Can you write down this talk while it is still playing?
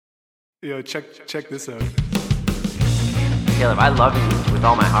Yo, check this out. Caleb, I love you with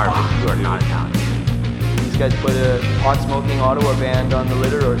all my heart, but you are not Italian. These guys put a pot-smoking Ottawa band on the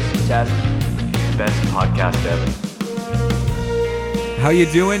litter, or test. Best podcast ever. How you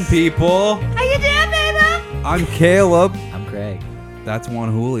doing, people? How you doing, baby? I'm Caleb. I'm Craig. That's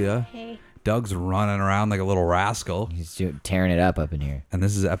Juan Julia. Hey. Doug's running around like a little rascal. He's tearing it up in here. And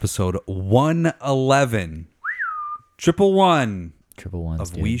this is episode 111. Triple one Triple ones,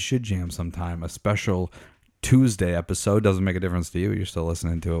 of dude. We Should Jam Sometime. A special Tuesday episode. Doesn't make a difference to you. You're still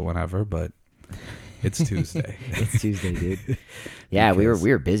listening to it whenever, but it's Tuesday. It's Tuesday, dude. Yeah, we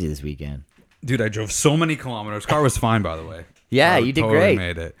were busy this weekend. Dude, I drove so many kilometers. Car was fine, by the way. Yeah, Car you did totally great.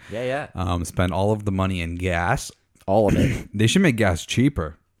 Made it. Yeah. Spent all of the money in gas. All of it. They should make gas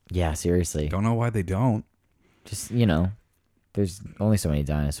cheaper. Yeah, seriously. Don't know why they don't. Just, there's only so many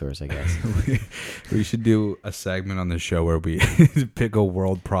dinosaurs, I guess. We should do a segment on this show where we pick a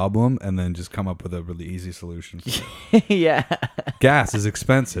world problem and then just come up with a really easy solution. Yeah. Gas is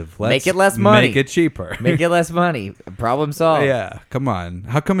expensive. Let's Make it less money. Make it cheaper. Make it less money. Problem solved. Yeah, come on.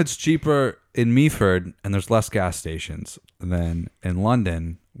 How come it's cheaper in Meaford and there's less gas stations than in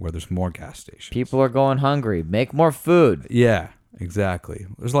London where there's more gas stations? People are going hungry. Make more food. Yeah, exactly.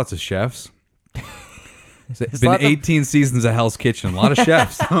 There's lots of chefs. It's lots been of- 18 seasons of Hell's Kitchen. A lot of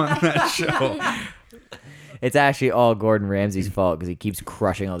chefs on that show. It's actually all Gordon Ramsay's fault because he keeps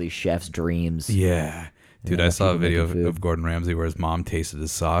crushing all these chefs' dreams. Yeah. Dude, Yeah, I saw a people video making food. of Gordon Ramsay where his mom tasted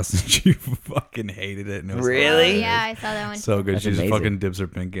his sauce and she fucking hated it. And it was Really? Yeah, I saw that one. so good. That's She just amazing. fucking dips her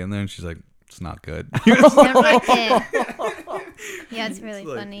pinky in there and she's like, it's not good. Don't like it. Yeah, it's really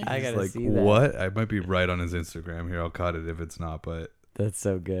funny. I gotta like, see that. what? I might be right on his Instagram here. I'll cut it if it's not, but That's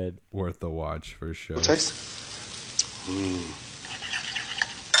so good. worth the watch for sure. Taste.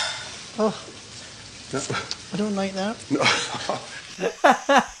 Oh. I don't like that.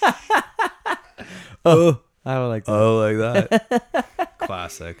 I don't like that. Oh, like that.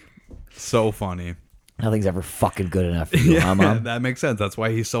 Classic. So funny. Nothing's ever fucking good enough for you, huh, Mom? That makes sense. That's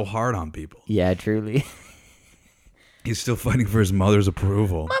why he's so hard on people. Yeah, truly. He's still fighting for his mother's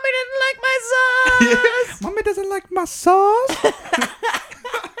approval. Mommy didn't like my sauce. Mommy doesn't like my sauce.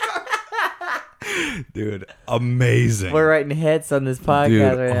 Dude, amazing. We're writing hits on this podcast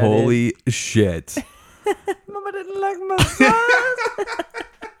Dude, right now. holy shit. Mama didn't like my sauce.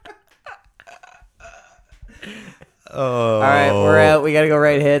 Oh. All right, we're out. We gotta go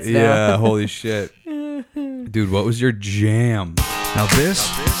write hits now. Yeah, holy shit. Dude, what was your jam? Now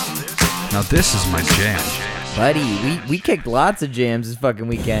this is my jam. Buddy, we kicked lots of jams this fucking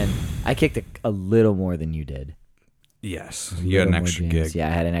weekend. I kicked a little more than you did. Yes, A you had an little more extra jams. gig. Yeah,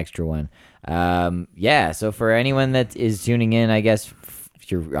 I had an extra one. Yeah, so for anyone that is tuning in, I guess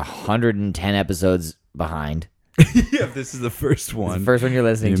you're 110 episodes behind. Yeah, this is the first It's one. the first one you're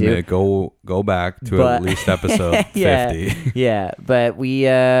listening You to. may go back to But- at least episode 50. Yeah, but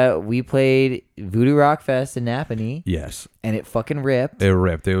we played Voodoo Rock Fest in Napanee, Yes, and it fucking ripped. it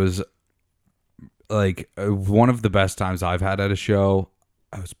ripped. It was like one of the best times I've had at a show.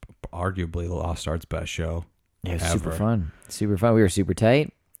 It was arguably the Lost Arts best show. It was ever. super fun. Super fun. We were super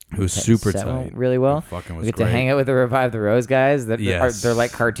tight. It was That super set went tight. really well. It fucking was We get great. to hang out with the Revive the Rose guys. That Yes. they're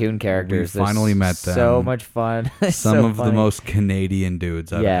like cartoon characters. We They're finally met them. So much fun. Some So of the funny. most Canadian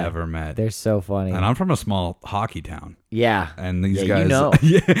dudes I've Yeah. ever met. They're so funny. And I'm from a small hockey town. Yeah. And these Yeah, guys, you know.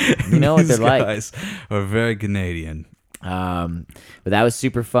 yeah, You know what these they're like. guys are very Canadian. But that was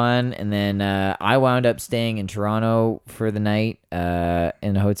super fun. And then I wound up staying in Toronto for the night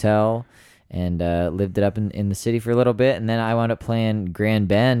in a hotel and lived it up in the city for a little bit. And then I wound up playing Grand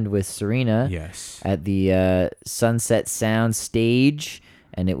Bend with Serena Yes. at the Sunset Sound stage.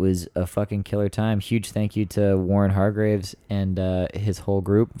 And it was a fucking killer time. Huge thank you to Warren Hargraves and his whole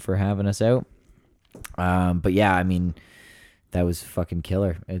group for having us out. But yeah, I mean, that was fucking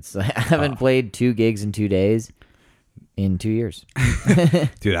killer. It's I haven't played 2 gigs in 2 days in 2 years.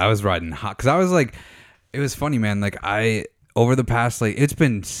 Dude, I was riding hot because I was like, it was funny, man. Like over the past, like, it's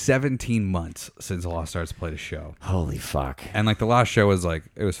been 17 months since Lost Arts played a show. Holy fuck. And like the last show was like,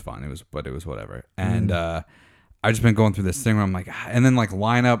 it was fun. It was whatever. And I just been going through this thing where I'm like, and then like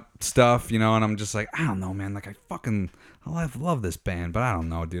lineup stuff, and I'm just like, I don't know, man. Like I love this band, but I don't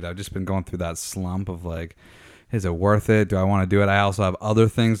know, dude. I've just been going through that slump of like, is it worth it? Do I want to do it? I also have other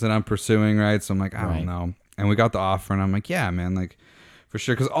things that I'm pursuing, right? So I'm like, I Right. don't know. And we got the offer, and I'm like, yeah, man, like for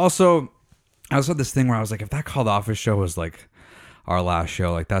sure. Because also, I also had this thing where I was like, if that Called Office show was like our last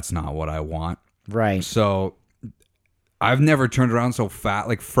show, like that's not what I want. Right. So I've never turned around so fast.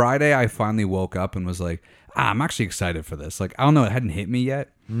 Like Friday, I finally woke up and was like, I'm actually excited for this. Like, I don't know, it hadn't hit me yet,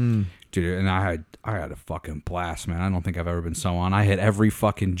 dude. And I had a fucking blast, man. I don't think I've ever been so on. I hit every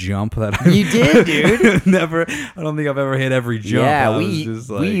fucking jump that I. You did, dude. Never. I don't think I've ever hit every jump. Yeah, I was we just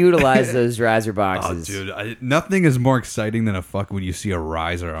like, we utilize those riser oh, boxes. dude, nothing is more exciting than when you see a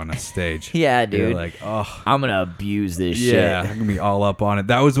riser on a stage. Yeah, You're dude. like, oh. I'm gonna abuse this Yeah, shit. I'm gonna be all up on it.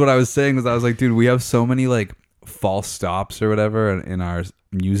 That was what I was saying. Was I was like, dude, we have so many like false stops or whatever in our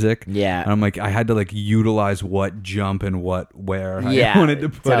music. Yeah. And I'm like, I had to like utilize what jump and where Yeah, I wanted to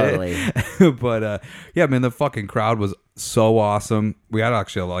put totally. it. But yeah, man, the fucking crowd was so awesome. We had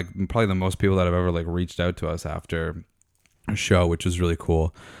actually like probably the most people that have ever like reached out to us after a show, which was really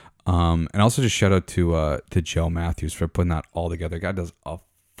cool. And also just shout out to Joe Matthews for putting that all together. Guy does a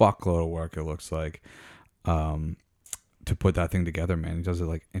fuckload of work, it looks like, to put that thing together, man. He does it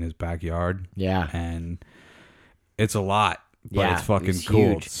like in his backyard. Yeah. And it's a lot, but Yeah, it's fucking it's cool.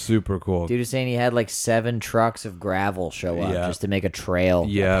 huge. It's super cool. Dude was saying he had like 7 trucks of gravel show up Yeah. just to make a trail,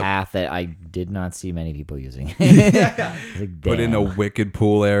 Yeah. a path that I did not see many people using. Like, Put in a damn. wicked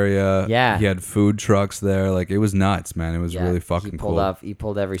pool area. Yeah. He had food trucks there. Like, it was nuts, man. It was Yeah, really fucking he pulled cool. up. He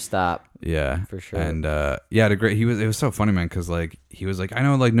pulled every stop. Yeah, For sure. And yeah, it was so funny, man, because like he was like, I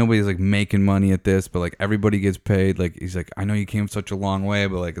know like nobody's like making money at this, but like everybody gets paid. Like he's like, I know you came such a long way,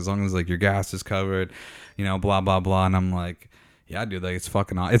 but like as long as like your gas is covered, you know, blah blah blah. And I'm like, yeah, dude, like it's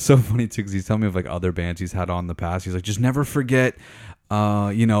fucking. It's so funny too, because he's telling me of like other bands he's had on in the past. He's like, just never forget,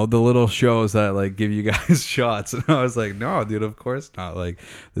 you know, the little shows that like give you guys shots. And I was like, no, dude, of course not. Like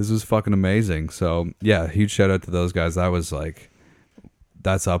this was fucking amazing. So yeah, huge shout out to those guys. That was like.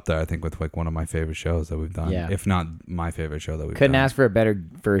 That's up there, I think, with like one of my favorite shows that we've done. Yeah. If not my favorite show that we've Couldn't done. ask for a better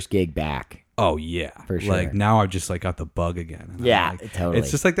first gig back. Oh yeah, For sure. Like now I've just like got the bug again. And I'm Yeah, like- totally. It's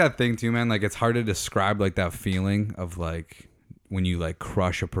just like that thing too, man. Like it's hard to describe like that feeling of like when you like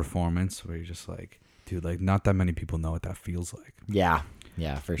crush a performance where you're just like, dude, like not that many people know what that feels like. Yeah.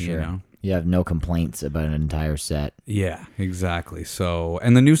 Yeah, for You sure. know? You have no complaints about an entire set. Yeah, exactly. So,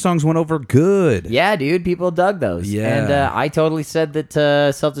 and the new songs went over good. Yeah, dude, people dug those. Yeah. And I totally said that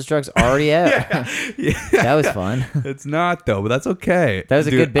Self-Destruct's already out. That was fun. It's not though, but that's okay. That was a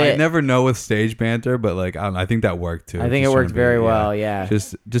Dude, good bit. I never know with stage banter, but like I don't know, I think that worked too. I think it Just worked trying to be- very well, yeah.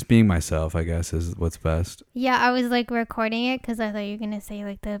 Just being myself, I guess, is what's best. Yeah, I was like recording it because I thought you were gonna say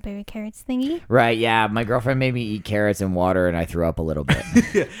like the baby carrots thingy. Right, yeah. My girlfriend made me eat carrots and water, and I threw up a little bit.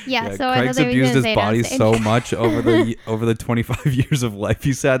 Yeah, so I thought Craig's they were abused gonna his say it on body stage. so much over the 25 years of life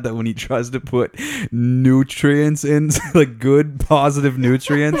he's had that when he tries to put nutrients in, like good positive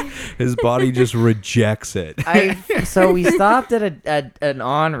nutrients, his body just rejects it. So we stopped at an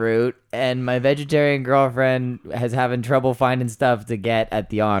en route, and my vegetarian girlfriend has having trouble finding stuff to get at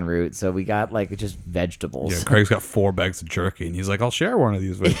the en route, so we got like just vegetables. Yeah, Craig's got 4 bags of jerky, and he's like, "I'll share one of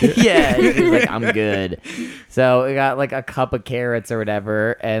these with you." Yeah, he's like, I'm good. So we got like a cup of carrots or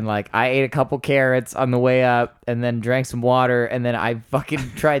whatever, and like I ate a couple carrots on the way up, and then drank some water, and then I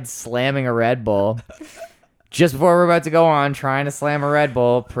fucking tried slamming a Red Bull just before we're about to go on, trying to slam a Red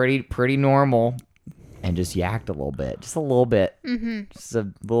Bull, pretty normal, and just yacked a little bit, just a little bit, just a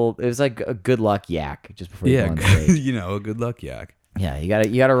little. It was like a good luck yak just before you go Yeah, on stage. you know, good luck, yak. Yeah, you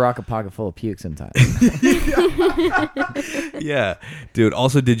gotta rock a pocket full of puke sometimes. Yeah, dude.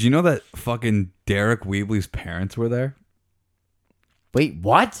 Also, did you know that fucking Derek Weebly's parents were there? Wait,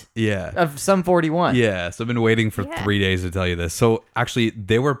 what? Yeah. Of Sum 41? Yeah, so I've been waiting for Yeah. 3 days to tell you this. So actually,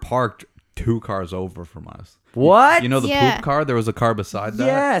 they were parked 2 cars over from us. What? You know the Yeah. poop car? There was a car beside that.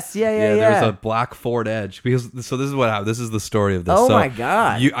 Yes, yeah. There was a black Ford Edge. Because so this is what happened. This is the story of this. Oh So my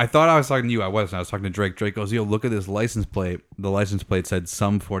God. I thought I was talking to you. I wasn't. I was talking to Drake. Drake goes, "Yo, look at this license plate." The license plate said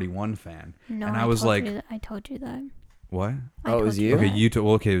 "Sum 41 fan," No, and I was like, I told you that. "What?" Oh, it was told you? Okay, that. you two.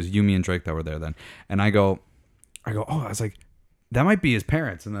 Well, okay, it was you, me, and Drake that were there then. And I go, oh, I was like, that might be his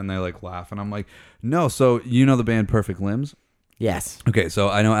parents. And then they like laugh, and I'm like, no. So you know the band Perfect Limbs? Yes. Okay, so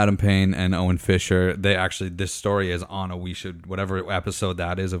I know Adam Payne and Owen Fisher. They actually, this story is on a We Should, whatever episode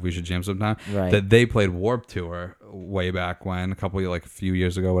that is of We Should Jam Sometime. Right. That they played Warped Tour way back when, a few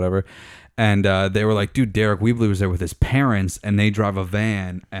years ago, whatever. And they were like, dude, Derek Weebly was there with his parents, and they drive a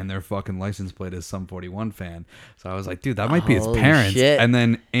van, and their fucking license plate is Sum 41 fan. So I was like, dude, that might be his Holy parents. shit. And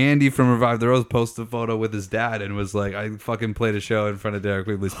then Andy from Revive the Rose posted a photo with his dad and was like, I fucking played a show in front of Derek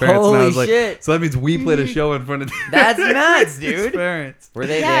Weebly's parents. And I Holy was like, shit. so that means we played a show in front of That's nuts, his dude. parents. Were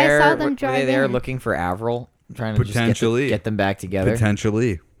they Yeah, I there? saw them were they drive there in. looking for Avril? Trying to Potentially. just get them back together?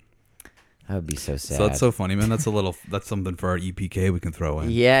 Potentially. That would be so sad. So that's so funny, man. That's something for our EPK we can throw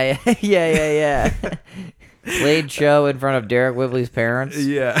in. Yeah. Played show in front of Derek Weebly's parents.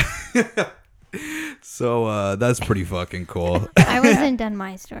 Yeah. So that's pretty fucking cool. I wasn't done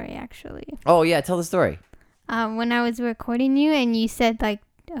my story actually. Oh, yeah. Tell the story. when I was recording you and you said like,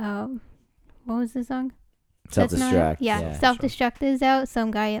 what was the song? That's not it? Self-destruct. Yeah, self-destruct is out.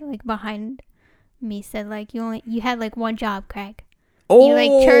 Some guy like behind me said like you had like one job, Craig. Oh, You,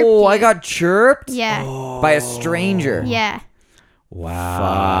 like, chirped you. I got chirped Yeah, by a stranger. yeah,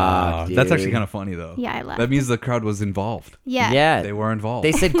 Wow. Fuck, That's actually dude. kind of funny though. yeah. I laughed. That means the crowd was involved. Yeah, Yeah. They were involved.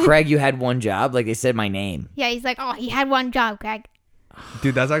 They said, Craig, you had one job. Like, they said my name. yeah. He's like, oh, he had one job, Craig.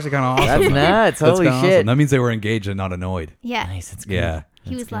 Dude, that's actually kind of awesome. That's though. nuts. That's Holy kinda shit. awesome. That means they were engaged and not annoyed. Yeah, Nice. That's good. Yeah.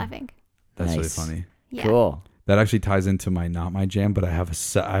 he was laughing. That's Nice. really funny. Yeah. Cool. That actually ties into my not my jam, but I have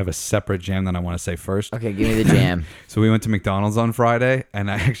a separate jam that I want to say first. Okay, give me the jam. So we went to McDonald's on Friday, and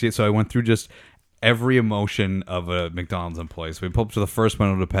I went through just every emotion of a McDonald's employee. So we pulled up to the first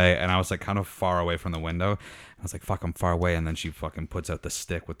window to pay, and I was like kind of far away from the window. I was like, fuck, I'm far away. And then she fucking puts out the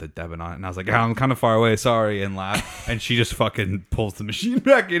stick with the debit on it. And I was like, yeah, I'm kind of far away, sorry, and laugh. And she just fucking pulls the machine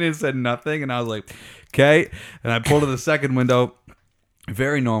back in and said nothing. And I was like, okay. And I pulled to the second window.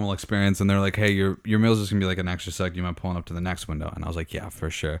 Very normal experience. And they're like, hey, your meal's just gonna be like an extra sec. You mind pulling up to the next window? And I was like, yeah, for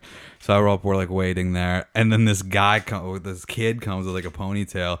sure. So I roll up, we're like waiting there. And then this kid comes with like a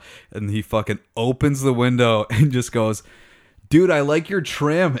ponytail, and he fucking opens the window and just goes, dude, I like your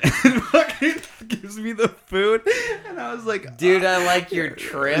trim. And fucking gives me the food. And I was like, Dude, I like your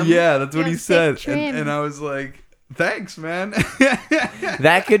trim. yeah, that's what Your he sick said. trim. And I was like, thanks, man.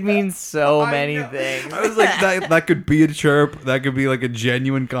 That could mean so I many know. things. I was like, that could be a chirp. That could be like a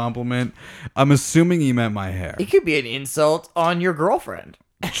genuine compliment. I'm assuming he meant my hair. It could be an insult on your girlfriend.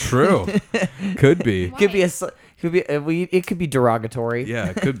 True. Could be. It could be it could be derogatory. Yeah,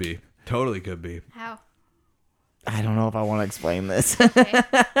 it could be. Totally could be. How? I don't know if I want to explain this. Okay.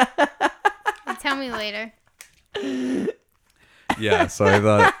 Tell me later. Yeah, so I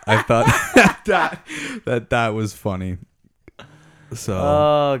thought that was funny. So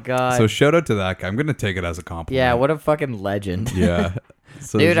Oh god. so shout out to that guy. I'm gonna take it as a compliment. yeah, what a fucking legend. Yeah.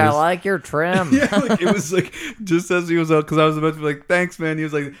 So Dude, I just- like your trim. Yeah, like, it was like just as he was out, because I was about to be like, thanks, man. He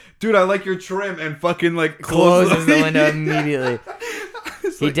was like, dude, I like your trim, and fucking like Closes the window immediately.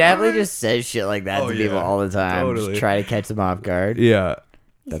 It's He like, definitely alright. just says shit like that Oh, to people yeah. all the time. Totally. Just try to catch them off guard. Yeah.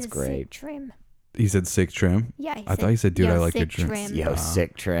 He That's said great. sick Trim. He said sick trim. Yeah, I thought he said, dude, "Yo, I like your sick trim. Yo,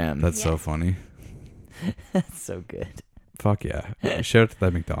 sick trim. That's so Yeah. funny. That's so good. Fuck yeah. Shout out to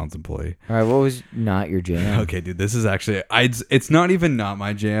that McDonald's employee. All right, what was not your jam? Okay, dude, this is actually it's not even not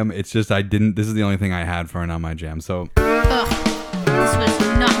my jam. It's just this is the only thing I had for a not my jam. So Ugh, this was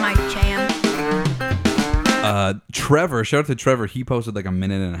not my jam. Trevor, shout out to Trevor. He posted like a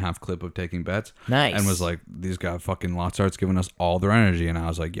 1.5-minute clip of taking bets. Nice. And was like, these guys fucking Lost Arts giving us all their energy. And I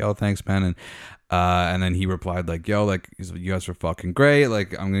was like, yo, thanks, man. And then he replied like, yo, like, he's like, you guys are fucking great.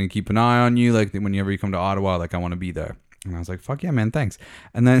 Like, I'm going to keep an eye on you. Like, whenever you come to Ottawa, like, I want to be there. And I was like, fuck yeah, man, thanks.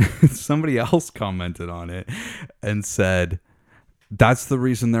 And then somebody else commented on it and said, that's the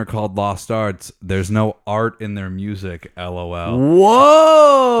reason they're called Lost Arts. There's no art in their music, LOL.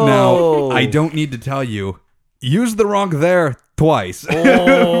 Whoa! Now, I don't need to tell you, use the wrong there twice.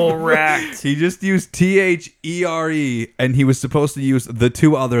 Oh, wrecked. He just used THERE, and he was supposed to use the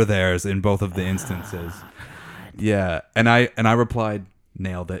two other theirs in both of the instances. Yeah, and I replied,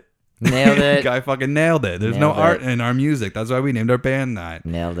 nailed it. Nailed it. Guy fucking nailed it. There's no Nailed art it. in our music. That's why we named our band that.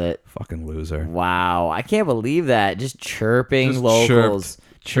 Nailed it. Fucking loser. Wow, I can't believe that. Just chirping Just locals.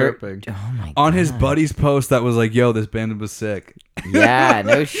 chirping. Oh my god. On his buddy's post that was like, yo, this band was sick. Yeah,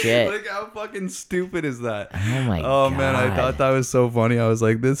 no shit. Like, how fucking stupid is that? Oh my Oh man, I God. thought that was so funny. I was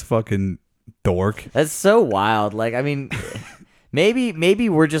like, this fucking dork. That's so wild. Like, I mean, maybe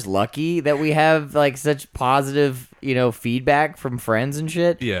we're just lucky that we have like such positive, feedback from friends and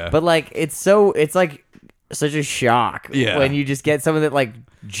shit. Yeah. But like, it's like such a shock Yeah. when you just get someone that like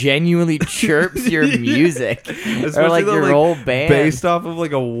genuinely chirps your music or Especially like though, your whole band. based off of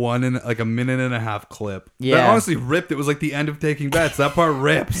like a 1.5-minute clip. Yeah. That honestly ripped. It was like the end of Taking Bets. That part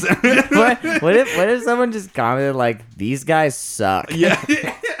rips. what if someone just commented like, these guys suck? Yeah.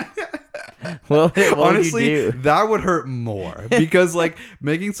 what would Honestly, you do? that would hurt more because like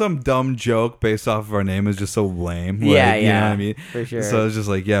making some dumb joke based off of our name is just so lame. Like, Yeah, you know yeah, what I mean? for sure. So it's just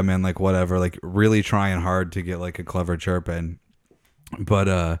like, yeah, man, like whatever. Like really trying hard to get like a clever chirp in,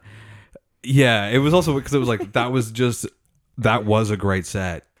 but yeah, it was also because it was like that was a great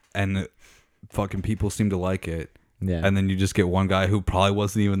set and fucking people seemed to like it. Yeah. And then you just get one guy who probably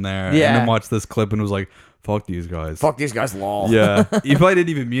wasn't even there. Yeah. And then watched this clip and was like, fuck these guys. Fuck these guys, lol. Yeah. He probably didn't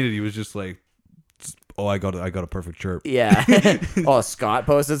even mean it. He was just like, oh, I got a perfect chirp. Yeah. Oh, Scott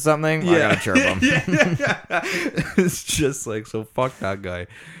posted something. I gotta chirp him. It's just like, so fuck that guy.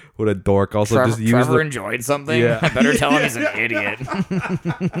 What a dork. Also, Trevor, just use Trevor the. enjoyed something. Yeah. I better tell him he's an idiot.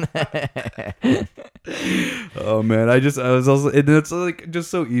 Oh man, I was also, and it's like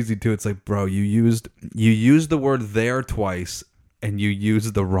just so easy too. It's like, bro, you used the word there twice, and you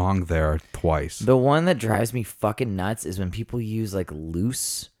used the wrong there twice. The one that drives me fucking nuts is when people use like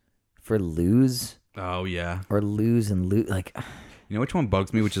loose for lose Oh yeah. or lose and lose. Like, You know which one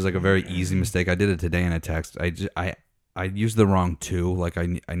bugs me, which is like a very easy mistake. I did it today in a text. I used the wrong to. Like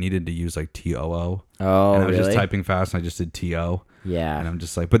I needed to use like TOO. oh, And I was really? just typing fast, and I just did TO. And Yeah, I'm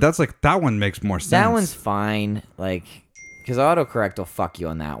just like, but that's like that one makes more sense. that one's fine. Like, because autocorrect will fuck you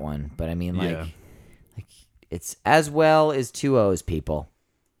on that one. But I mean, like, Yeah. like it's as well as two O's, people.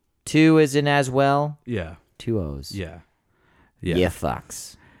 Two is in as well. Yeah. Two O's. Yeah. Yeah. Yeah.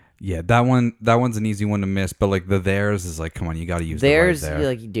 Fucks. Yeah. That one's an easy one to miss. But like the theirs is like, come on, you got to use There's the right there.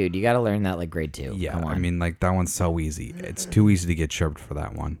 like, dude, you got to learn that like grade 2. Yeah, Come on. I mean, like that one's so easy. It's too easy to get chirped for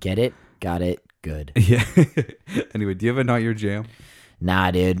that one. Get it? Got it? Good. Yeah. Anyway, do you have a Not Your Jam?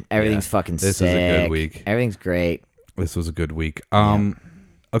 Nah, dude. Everything's Yeah. fucking This sick. is a good week. Everything's great. This was a good week.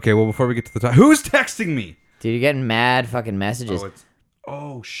 Okay, well, before we get to the top, who's texting me? Dude, you're getting mad fucking messages.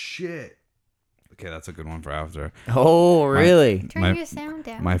 Oh shit. Okay, that's a good one for after. Oh, really? Turn your sound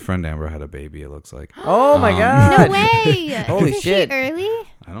down. My friend Amber had a baby. It looks like. Oh my god. No way! Holy Isn't shit. She early?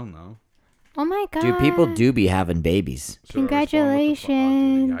 I don't know. Oh my god. Dude, people do be having babies. Should I respond with the fu-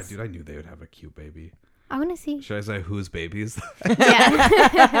 Congratulations. Yeah, dude, I knew they would have a cute baby. I want to see. Should I say whose baby is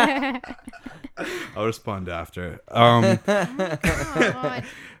that? Yeah. I'll respond after. Oh,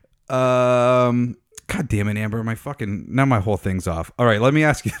 God damn it, Amber! Now my whole thing's off. All right, let me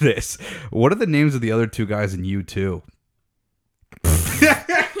ask you this: what are the names of the other two guys in U2?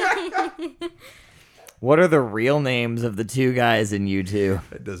 What are the real names of the two guys in U2?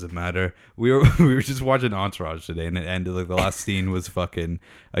 It doesn't matter. We were just watching Entourage today, and it ended like the last scene was fucking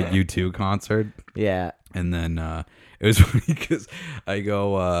a U2 concert. Yeah. And then it was funny because I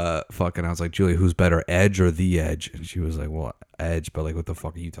go, fucking, I was like, Julia, who's better, Edge or The Edge? And she was like, well, Edge, but like, what the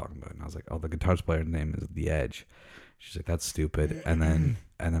fuck are you talking about? And I was like, oh, the guitar player's name is The Edge. She's like, that's stupid. And then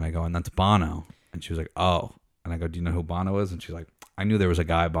I go, and that's Bono. And she was like, oh. And I go, do you know who Bono is? And she's like, I knew there was a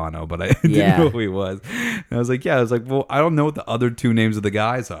guy, Bono, but I didn't Yeah. know who he was. And I was like, yeah. I was like, well, I don't know what the other two names of the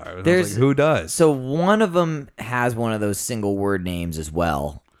guys are. And I was like, who does? So one of them has one of those single word names as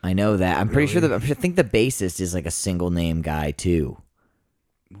well. I know that. I'm pretty sure I think the bassist is like a single name guy too.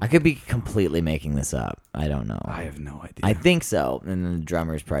 I could be completely making this up. I don't know. I have no idea. I think so. And then the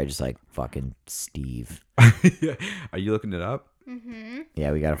drummer is probably just like fucking Steve. Are you looking it up?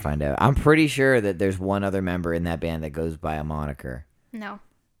 Yeah, we got to find out. I'm pretty sure that there's one other member in that band that goes by a moniker. no.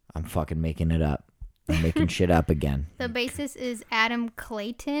 I'm fucking making it up. I'm making shit up again. The bassist is Adam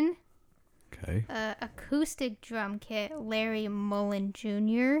Clayton. Okay. Acoustic drum kit, Larry Mullen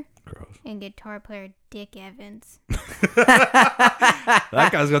Jr. Gross. And guitar player, Dick Evans. That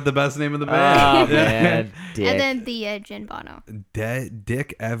guy's got the best name of the band. Oh, man. Dick. And then The Edge and Bono.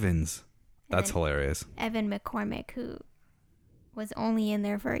 Dick Evans. That's then- hilarious. Evan McCormick, who was only in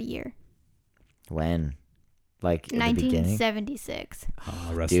there for a year. When? Like, in the beginning? 1976.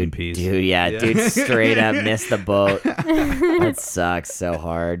 Oh, rest Dude, in peace. dude, straight up missed the boat. That sucks so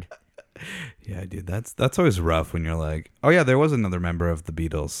hard. Yeah, dude, that's always rough when you're like, oh yeah, there was another member of the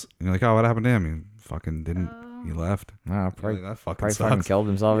Beatles. And you're like, oh, what happened to him? He fucking didn't. He left. Oh, You're probably, like, that fucking probably sucks. fucking killed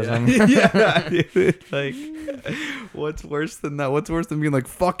himself or something. Yeah, dude. Like, what's worse than that? What's worse than being like,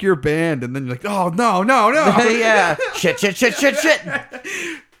 fuck your band, and then you're like, oh no. Yeah. Shit.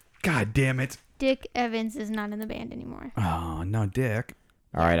 God damn it. Dick Evans is not in the band anymore. Oh no, Dick.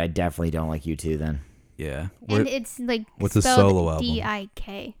 All right, I definitely don't like you two then. Yeah. And it's like what's a spelled solo album?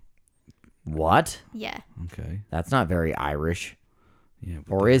 D-I-K. What? Yeah. Okay. That's not very Irish. Yeah.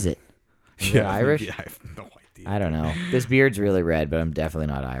 Or is it? Is it Irish? Yeah, I have no idea. I don't know. This beard's really red, but I'm definitely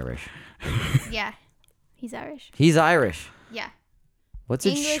not Irish. Yeah. He's Irish. He's Irish. Yeah. What's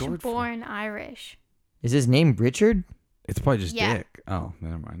it short for? English-born Irish. Is his name Richard? It's probably just Yeah. Dick. Oh,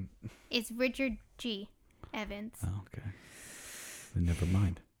 never mind. It's Richard G. Evans. Oh, okay. Then never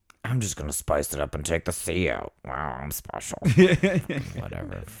mind. I'm just gonna spice it up and take the C out. Wow, I'm special.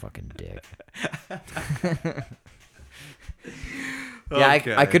 Whatever, fucking dick. Yeah,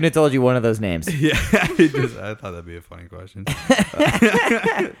 Okay. I couldn't have told you one of those names. Yeah, I thought that'd be a funny question.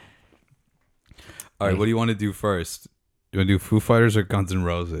 All right, what do you want to do first? Do you want to do Foo Fighters or Guns N'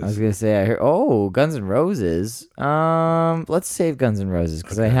 Roses? I was gonna say, I heard. Oh, Guns N' Roses. Let's save Guns N' Roses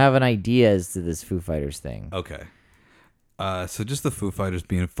because I have an idea as to this Foo Fighters thing. Okay. So just the Foo Fighters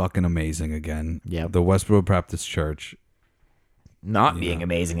being fucking amazing again. Yep. The Westboro Baptist Church. Not being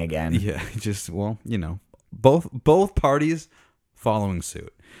amazing again. Yeah, just both parties following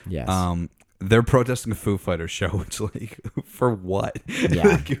suit. Yes. They're protesting a Foo Fighters show, which, like, for what? Yeah.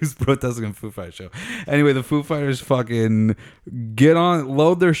 Like, who's protesting a Foo Fighters show? Anyway, the Foo Fighters fucking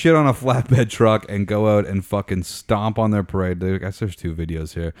load their shit on a flatbed truck and go out and fucking stomp on their parade. I guess there's 2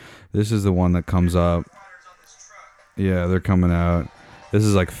 videos here. This is the one that comes up. Yeah, they're coming out. This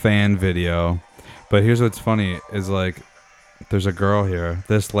is like fan video. But here's what's funny is, like, there's a girl here.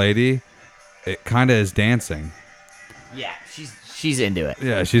 This lady, it kind of is dancing. Yeah, she's into it.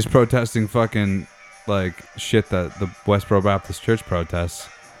 Yeah, she's protesting fucking, like, shit that the Westboro Baptist Church protests.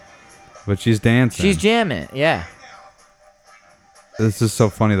 But she's dancing. She's jamming it, yeah. This is so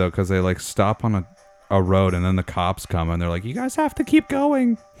funny, though, because they, like, stop on a road, and then the cops come, and they're like, you guys have to keep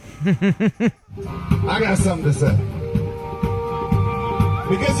going. I got something to say.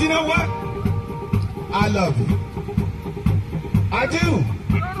 Because you know what? I love you. I do.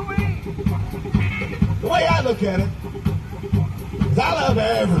 The way I look at it is I love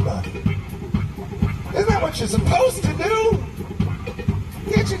everybody. Isn't that what you're supposed to do?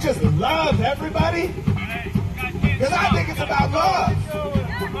 Can't you just love everybody? Because I think it's about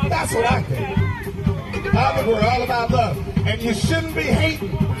love. That's what I think. I think we're all about love. And you shouldn't be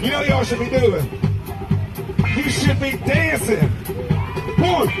hating. You know what y'all should be doing? You should be dancing.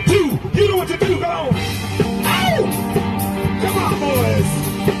 1, 2, you know what to do. Go on. Oh! Come on, boys.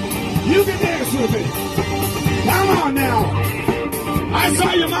 You can dance with me. Come on now. I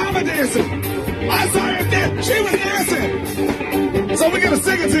saw your mama dancing. I saw her dance. She was dancing. So we're going to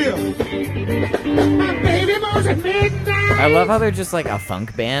sing it to you. My baby was at midnight. I love how they're just like a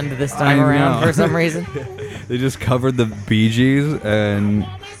funk band this time I around know. for some reason. They just covered the Bee Gees, and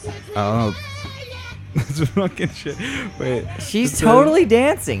I don't know. It's fucking shit. Wait. She's it says- totally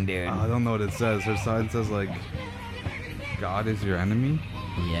dancing, dude. I don't know what it says. Her sign says, like, God is your enemy?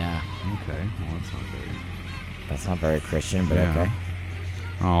 Yeah. Okay. Well, That's not very Christian, but Yeah. okay.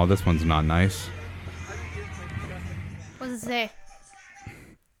 Oh, this one's not nice. What does it say?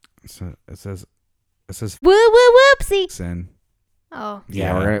 It says Woo woo whoopsie. sin. Oh.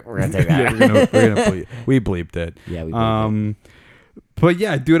 Yeah, we're gonna take that. Yeah, we're gonna bleep. We bleeped it. Yeah, we bleeped But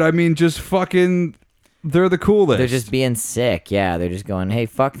yeah, dude, I mean, just fucking, they're the coolest. They're just being sick. Yeah, they're just going, hey,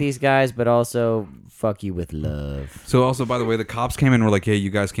 fuck these guys, but also fuck you with love. So also, by the way, the cops came in and were like, hey, you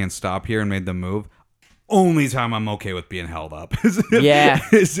guys can't stop here, and made them move. Only time I'm okay with being held up is if, Yeah,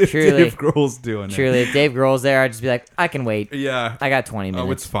 is if truly. Dave Grohl's doing it. Truly, if Dave Grohl's there, I'd just be like, I can wait. Yeah. I got 20 minutes.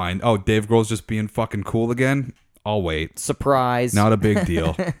 Oh, it's fine. Oh, Dave Grohl's just being fucking cool again? I'll wait. Surprise. Not a big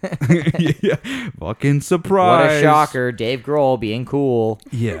deal. Yeah. Fucking surprise. What a shocker. Dave Grohl being cool.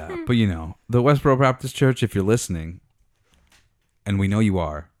 Yeah, but you know, the Westboro Baptist Church, if you're listening, and we know you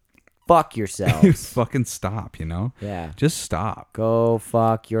are, Fuck you yourselves. fucking stop, you know? Yeah. Just stop. Go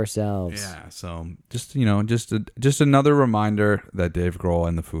fuck yourselves. Yeah, so just, you know, just another reminder that Dave Grohl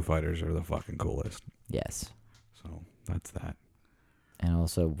and the Foo Fighters are the fucking coolest. Yes. So that's that. And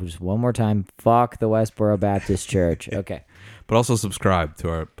also, just one more time, fuck the Westboro Baptist Church. Okay. But also subscribe to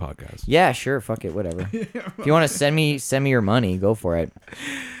our podcast. Yeah, sure. Fuck it. Whatever. If you want to send me your money, go for it.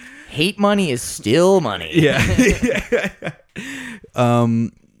 Hate money is still money. Yeah.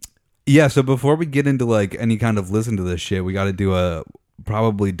 Yeah, so before we get into like any kind of listen to this shit, we got to do a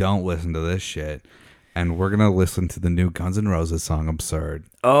probably don't listen to this shit. And we're going to listen to the new Guns N' Roses song, Absurd.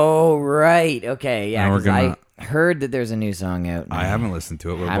 Oh, right. Okay. Yeah. And we're 'cause gonna- I heard that there's a new song out. I haven't listened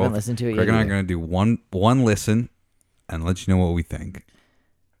to it. We're Haven't both, listened to it Greg yet and I are either. going to do one listen and let you know what we think.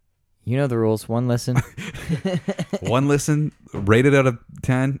 You know the rules. One listen. One listen, rated out of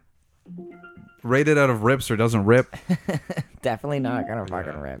 10. Rated out of rips or doesn't rip. Definitely not gonna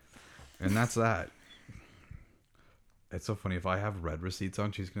fucking rip. And that's that. It's so funny. If I have red receipts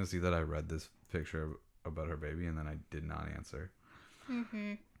on, she's going to see that I read this picture about her baby and then I did not answer.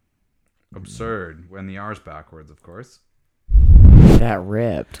 Mm-hmm. Absurd. When the R's backwards, of course. That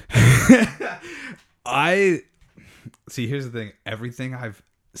ripped. I see. Here's the thing. Everything I've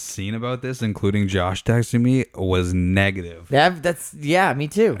seen about this, including Josh texting me, was negative. That's me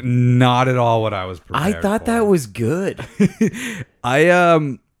too. Not at all what I was prepared I thought for. that was good.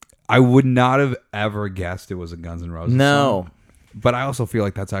 I would not have ever guessed it was a Guns N' Roses No. song. But I also feel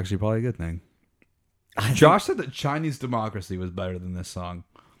like that's actually probably a good thing. Josh said that Chinese Democracy was better than this song.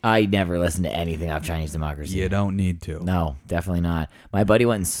 I never listened to anything off Chinese Democracy. You don't need to. No, definitely not. My buddy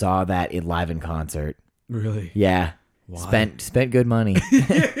went and saw that live in concert. Really? Yeah. Why? Spent good money.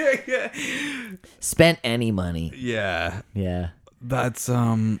 Spent any money. Yeah. Yeah. That's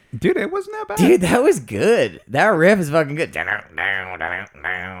dude, it wasn't that bad. Dude, that was good. That riff is fucking good.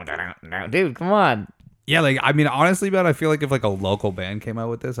 Dude, come on. Yeah, like I mean, honestly, man, I feel like if like a local band came out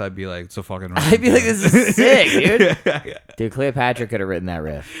with this, I'd be like, it's a fucking. I'd be like, this is sick, dude. Dude, Cleopatra could have written that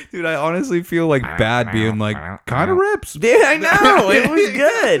riff. Dude, I honestly feel like bad being like kind of rips. Dude, I know. It was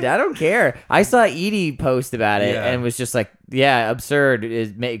good. I don't care. I saw Edie post about it and was just like, yeah, absurd.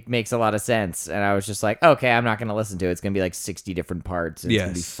 It makes a lot of sense. And I was just like, okay, I'm not going to listen to it. It's going to be like 60 different parts. It's going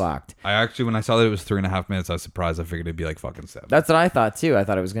to be fucked. I actually, when I saw that it was 3.5 minutes, I was surprised. I figured it'd be like fucking 7. That's what I thought too. I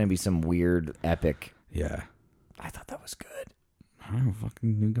thought it was going to be some weird epic. Yeah. I thought that was good. I don't know,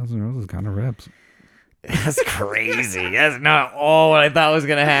 fucking New Guns N' Roses kind of rips. That's crazy. That's not all what I thought was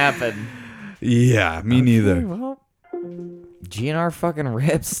going to happen. Yeah, me neither. Well, GNR fucking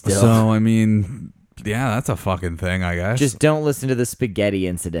rips still. So, I mean, yeah, that's a fucking thing, I guess. Just don't listen to the spaghetti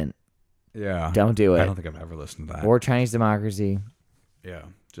incident. Yeah. Don't do it. I don't think I've ever listened to that. Or Chinese Democracy. Yeah.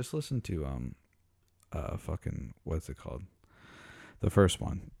 Just listen to, fucking, what's it called? The first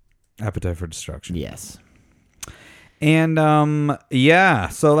one. Appetite for Destruction. Yes. And, yeah,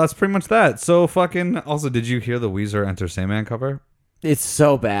 so that's pretty much that. So fucking, also, did you hear the Weezer Enter Sandman cover? It's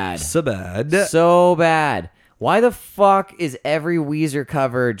so bad. So bad. So bad. Why the fuck is every Weezer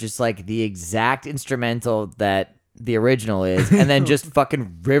cover just like the exact instrumental that the original is, and then just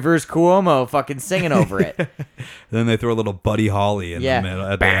fucking Rivers Cuomo fucking singing over it? Then they throw a little Buddy Holly in the middle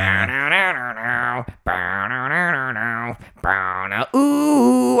at the end.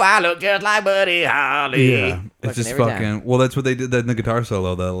 Ooh, I look just like Buddy Holly. Yeah, it's just every fucking. time. Well, that's what they did in the guitar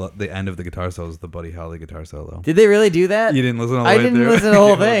solo. The end of the guitar solo is the Buddy Holly guitar solo. Did they really do that? You didn't listen all the I way didn't through? listen to the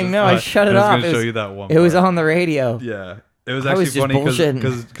whole It was thing. just No, I fun. shut it I was off. gonna show you that one. It was part. on the radio. Yeah. It was I actually was just funny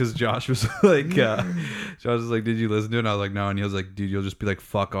bullshitting. because Josh was like, Josh was like, did you listen to it? And I was like, no. And he was like, dude, you'll just be like,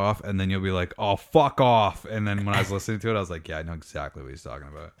 fuck off. And then you'll be like, oh, fuck off. And then when I was listening to it, I was like, yeah, I know exactly what he's talking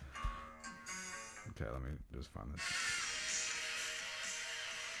about. Okay, let me just find this.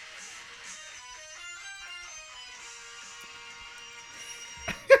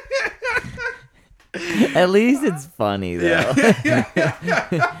 At least it's funny though. I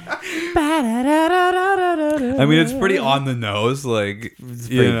mean, it's pretty on the nose, like It's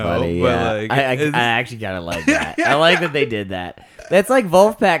pretty funny. but Yeah, like, I actually kind of like that. I like that they did that. That's like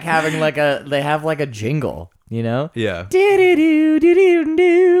Wolfpack having they have like a jingle, you know? yeah, They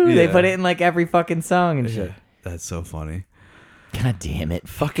Yeah. put it in like every fucking song and shit. that's so funny. God damn it,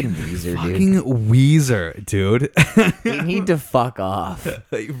 fucking Weezer, Fucking dude. Weezer, dude. They need to fuck off.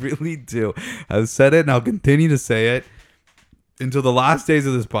 They really do. I've said it and I'll continue to say it until the last days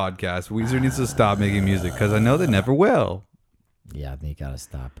of this podcast. Weezer needs to stop making music because I know they never will. Yeah, they gotta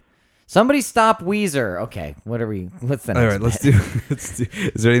stop. Somebody stop Weezer. Okay, what's the next? All right, let's do.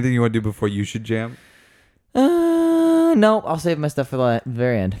 Is there anything you want to do before you should jam? No, I'll save my stuff for the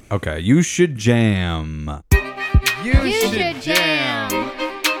very end. Okay, you should jam. You should jam.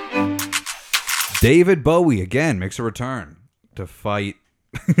 David Bowie again makes a return to fight,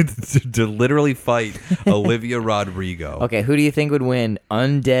 to literally fight Olivia Rodrigo. Okay, who do you think would win?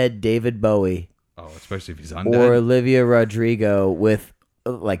 Undead David Bowie Oh, especially if he's undead. or Olivia Rodrigo with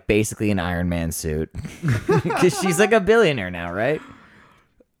like basically an Iron Man suit? Because she's like a billionaire now, right?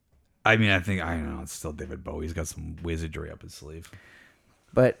 I mean, I don't know. It's still David Bowie. He's got some wizardry up his sleeve.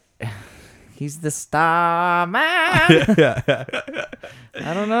 But he's the star man. I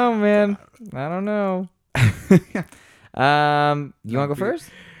don't know, man. I don't know. You want to go first?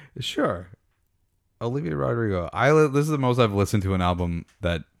 Sure. Olivia Rodrigo. This is the most I've listened to an album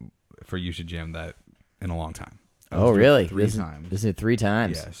that for You Should Jam that in a long time. I Oh, listened to it really? 3 This times. is 3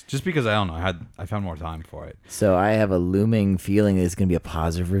 times. Yes, just because I don't know. I found more time for it. So I have a looming feeling that it's going to be a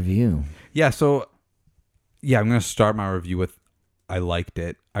positive review. Yeah. So, yeah, I'm gonna start my review with I liked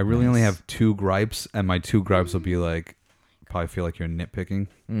it. I really only have 2 gripes, and my 2 gripes will be like probably feel like you're nitpicking.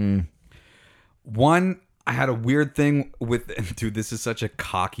 One, I had a weird thing with dude. This is such a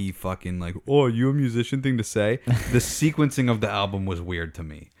cocky fucking like, oh, are you a musician thing to say. The sequencing of the album was weird to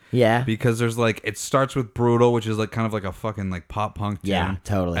me. Yeah. Because there's like it starts with Brutal, which is like kind of like a fucking like pop punk tune. Yeah,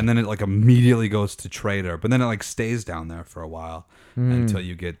 totally. And then it like immediately goes to Traitor, but then it like stays down there for a while until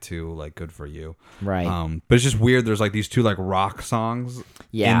you get to like Good For You. Right. But it's just weird. There's like these 2 like rock songs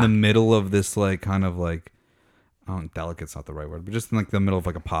Yeah. in the middle of this like kind of like delicate's not the right word, but just in like the middle of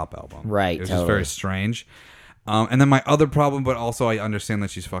like a pop album. Right, It was totally. just very strange. And then my other problem, but also I understand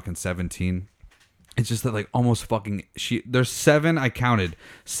that she's fucking 17. It's just that like almost fucking there's 7, I counted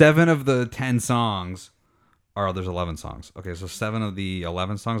 7 of the 10 songs there's 11 songs. Okay, so 7 of the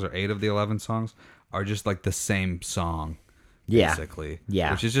 11 songs or 8 of the 11 songs are just like the same song. Yeah. Basically.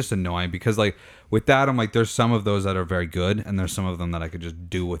 Yeah. Which is just annoying because like with that I'm like there's some of those that are very good and there's some of them that I could just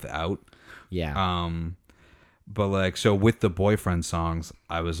do without. Yeah. But like, so with the boyfriend songs,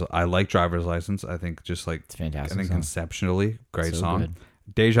 I like Driver's License. I think just like It's a fantastic I think song. conceptually great So song. good.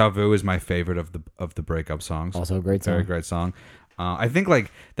 Deja Vu is my favorite of the breakup songs. Also a great Very song. great song. I think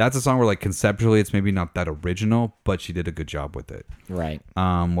like that's a song where like conceptually it's maybe not that original, but she did a good job with it. Right.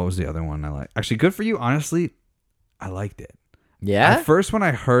 What was the other one I like? Actually, Good For You. Honestly, I liked it. Yeah. At first, when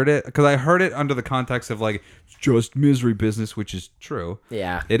I heard it, because I heard it under the context of like it's just misery business, which is true.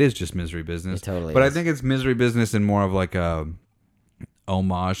 Yeah. It is just misery business. It totally But is. I think it's misery business in more of like a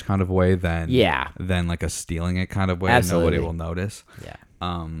homage kind of way than like a stealing it kind of way. Absolutely. Nobody will notice. Yeah.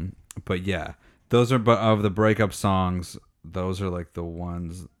 But yeah, those are but of the breakup songs. Those are like the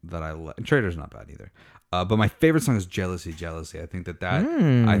ones that I like. Trader's not bad either. But my favorite song is Jealousy, Jealousy. I think that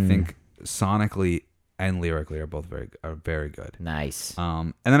I think sonically and lyrically are both very good. Nice.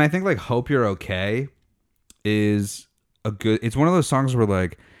 And then I think like Hope You're Okay is a good. It's one of those songs where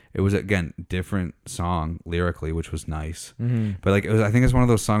like it was again different song lyrically, which was nice. But like it was, I think it's one of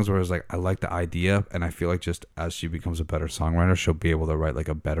those songs where it's like I like the idea, and I feel like just as she becomes a better songwriter, she'll be able to write like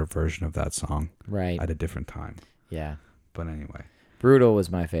a better version of that song Right. at a different time. Yeah. But anyway, Brutal was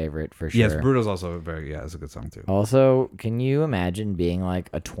my favorite for sure. yes, Brutal's also it's a good song too. Also, can you imagine being like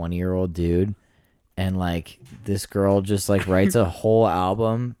a 20-year-old dude and like this girl just like writes a whole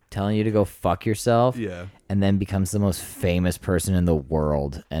album telling you to go fuck yourself? Yeah. And then becomes the most famous person in the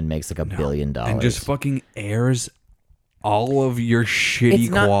world and makes like $1 billion. And just fucking airs all of your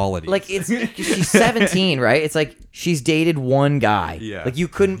shitty not, qualities. Like she's 17, right? It's like she's dated one guy. Yeah. Like you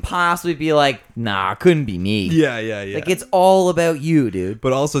couldn't possibly be like, nah, couldn't be me. yeah. Like it's all about you, dude.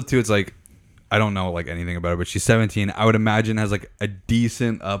 But also too, it's like I don't know like anything about her, but she's 17. I would imagine has like a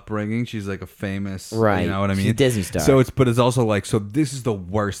decent upbringing. She's like a famous, Right. You know what I mean? She's a Disney star. So it's also like so this is the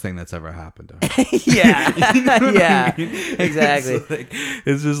worst thing that's ever happened to her. Yeah. Yeah. It's Exactly.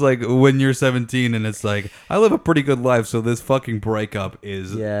 it's just like when you're 17 and it's like I live a pretty good life, so this fucking breakup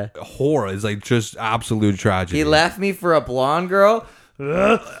is horror. It's like just absolute tragedy. He left me for a blonde girl.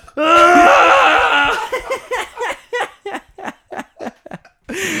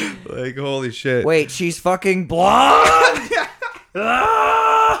 Like holy shit. Wait, she's fucking blonde.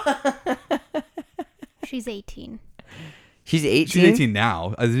 She's 18. She's 18. She's 18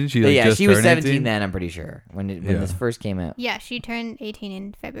 now. Didn't she? Like, Yeah, just she was turn 17 18? then. I'm pretty sure when Yeah. this first came out. Yeah, she turned 18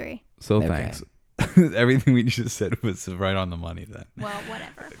 in February. So Okay. thanks. Everything we just said was right on the money then. Well,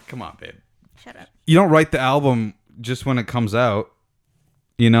 whatever. Come on, babe. Shut up. You don't write the album just when it comes out.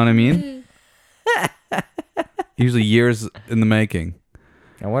 You know what I mean? Usually years in the making.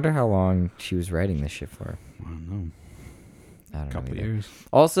 I wonder how long she was writing this shit for. I don't know. I don't A couple know either. years.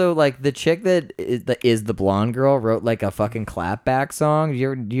 Also, like the chick that is the blonde girl wrote like a fucking clapback song.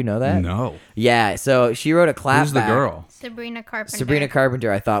 Do you know that? No. Yeah, so she wrote a clapback. Who's the girl? Sabrina Carpenter. Sabrina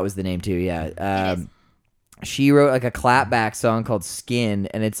Carpenter, I thought was the name too. Yeah. It is. She wrote like a clapback song called "Skin,"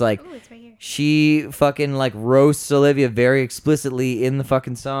 and it's like Ooh, it's right here. she fucking like roasts Olivia very explicitly in the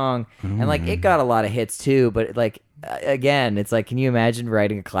fucking song, and like it got a lot of hits too. But like again, it's like, can you imagine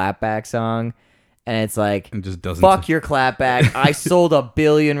writing a clapback song? And it's like, It just doesn't. fuck your clapback. I sold 1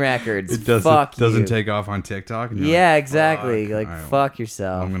 billion records. It doesn't. Fuck doesn't you. take off on TikTok. And you're Yeah, like, exactly. fuck. Like, All right, fuck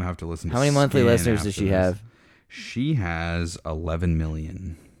yourself. I'm gonna have to listen. to How many monthly Skin listeners does after she this. have? She has 11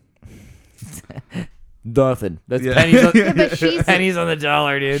 million. Nothing. That's Yeah. pennies. On, Yeah, but she's pennies on the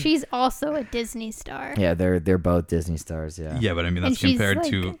dollar, dude. she's also a Disney star. Yeah, they're both Disney stars. Yeah. Yeah, but I mean And that's she's compared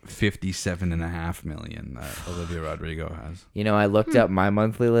to like- 57.5 million that Olivia Rodrigo has. You know, I looked up my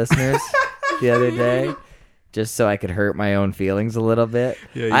monthly listeners the other day, just so I could hurt my own feelings a little bit.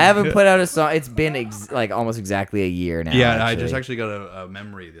 Yeah, you I haven't could. put out a song. It's been like almost exactly a year now. Yeah, I just actually got a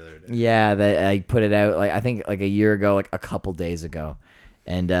memory the other day. Yeah, that I put it out like I think like a year ago, like a couple days ago,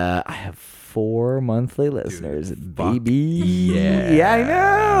 and I have 4 monthly listeners, fuck baby. yeah. I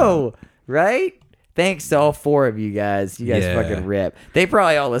know, right? Thanks to all 4 of you guys. You guys Yeah. fucking rip. They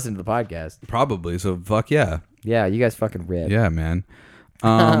probably all listen to the podcast. Probably. So fuck yeah. Yeah, you guys fucking rip. Yeah, man.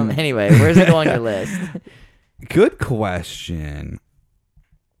 Anyway, where's it go on your list? Good question.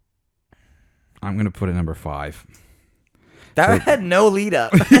 I'm gonna put it number 5. That had no lead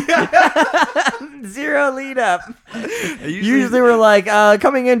up. 0 lead up. Usually we're like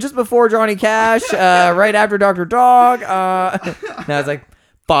coming in just before Johnny Cash, right after Dr. Dog. Now it's like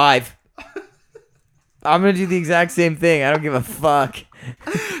 5. I'm gonna do the exact same thing. I don't give a fuck.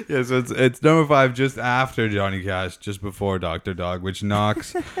 Yeah, so it's number 5 just after Johnny Cash, just before Dr. Dog, which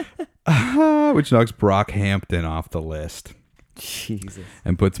knocks Brock Hampton off the list Jesus.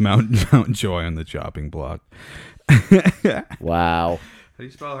 and puts Mount Joy on the chopping block. Wow. How do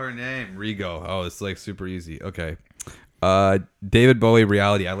you spell her name? Rigo. Oh, it's like super easy. Okay. David Bowie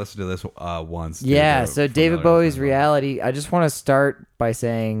Reality. I listened to this once. Dude, Yeah, from so the David other Bowie's friend. Reality. I just want to start by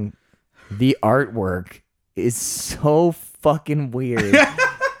saying the artwork is so fucking weird.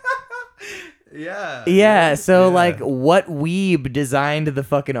 Yeah. Yeah, so like what weeb designed the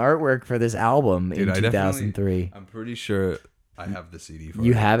fucking artwork for this album Dude, in 2003? I'm pretty sure I have the CD for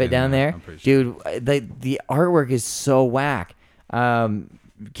You it. have it down there? I'm pretty sure. Dude, the artwork is so whack.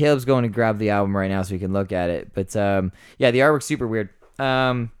 Caleb's going to grab the album right now so we can look at it. But yeah, the artwork's super weird.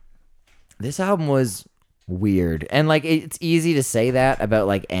 This album was weird. And like it's easy to say that about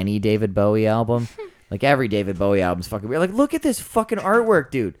like any David Bowie album. Like every David Bowie album's fucking weird. Like look at this fucking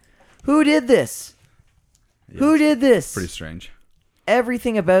artwork, dude. Who did this? Who did this? Pretty strange.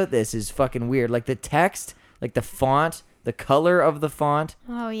 Everything about this is fucking weird. Like the text, like the font, the color of the font.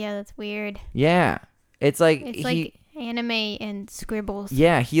 Oh yeah, that's weird. Yeah. It's like It's like anime and scribbles.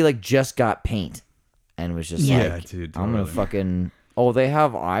 yeah, he like just got paint and was just Yeah. like, dude. I'm gonna totally. fucking. Oh, they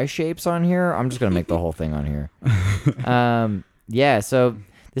have eye shapes on here. I'm just gonna make the whole thing on here. Yeah. So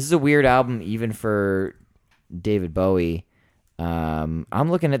this is a weird album, even for David Bowie. I'm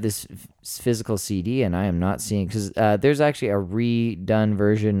looking at this physical CD, and I am not seeing because there's actually a redone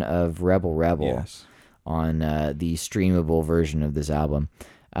version of Rebel Rebel Yes. on the streamable version of this album,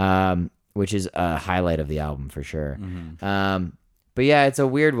 which is a highlight of the album for sure. But yeah, it's a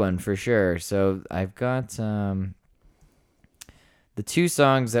weird one for sure. So I've got the two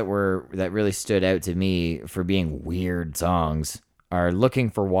songs that really stood out to me for being weird songs are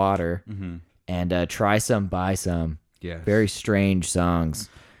 "Looking for Water" and "Try Some, Buy Some." Yes. Very strange songs.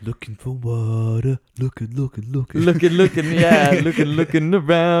 Looking for water. Looking. looking, yeah, looking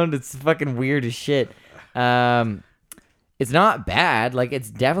around. It's fucking weird as shit. It's not bad. Like, it's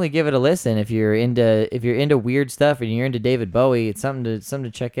definitely give it a listen if you're into weird stuff and you're into David Bowie. It's something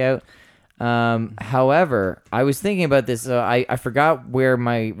to check out. However, I was thinking about this. I forgot where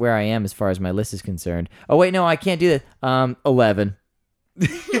I am as far as my list is concerned. Oh wait, no, I can't do that. 11.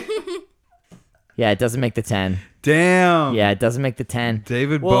 Yeah, it doesn't make the 10. Damn. Yeah, it doesn't make the 10.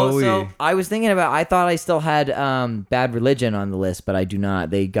 David Well, Bowie. so I was thinking about. I thought I still had Bad Religion on the list, but I do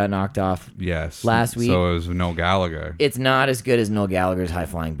not. They got knocked off. Yes. Last week. So it was Noel Gallagher. It's not as good as Noel Gallagher's High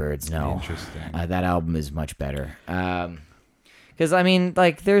Flying Birds. No, Interesting. that album is much better. Because I mean,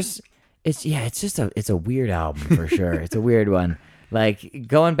 like, it's a weird album for sure. It's a weird one. Like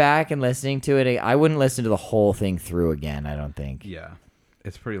going back and listening to it, I wouldn't listen to the whole thing through again. I don't think. Yeah.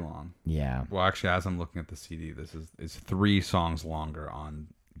 It's pretty long. Yeah. Well, actually, as I'm looking at the CD, it's 3 songs longer on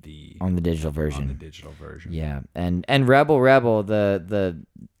the digital version. On the digital version. Yeah, and Rebel, the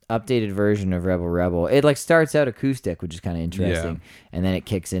updated version of Rebel, it like starts out acoustic, which is kind of interesting, and then it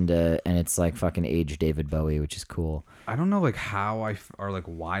kicks into and it's like fucking age David Bowie, which is cool. I don't know like how or like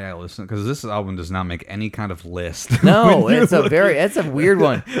why I listen because this album does not make any kind of list. No, it's a weird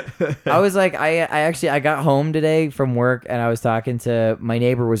one. I was like, I got home today from work and I was talking to my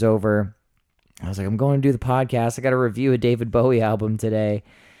neighbor was over. I was like, I'm going to do the podcast. I got to review a David Bowie album today.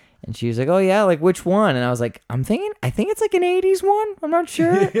 And she was like, oh yeah, like which one? And I was like, I think it's like an 80s one. I'm not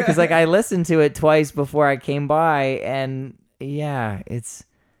sure. Because like I listened to it twice before I came by and yeah, it's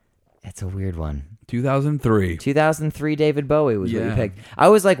a weird one. 2003. 2003 David Bowie was what you picked. I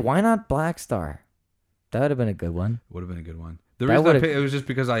was like, why not Black Star? That would have been a good one. Would have been a good one. The reason I picked, it was just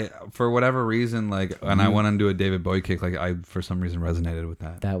because for whatever reason, like when I went into a David Bowie kick, like I for some reason resonated with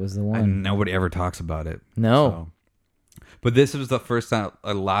that. That was the one. And nobody ever talks about it. No. So. But this was the first time,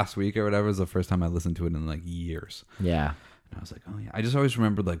 last week or whatever, was the first time I listened to it in like years. Yeah. And I was like, oh yeah. I just always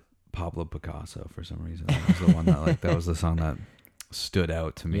remembered like Pablo Picasso for some reason. That was the one that was the song that stood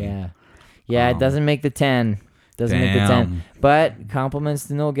out to me. Yeah. Yeah, it doesn't make the 10. Doesn't make the 10. But compliments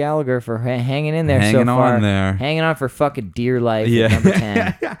to Noel Gallagher for hanging in there so far. Hanging on for fucking dear life at number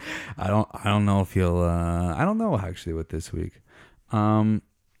 10. I don't know if he'll I don't know actually with this week. What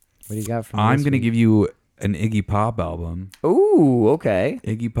do you got for me? I'm going to give you an Iggy Pop album. Ooh, okay.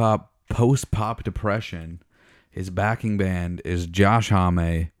 Iggy Pop Post-Pop Depression. His backing band is Josh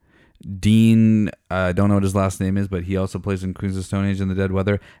Homme. Dean, I don't know what his last name is, but he also plays in Queens of Stone Age and the Dead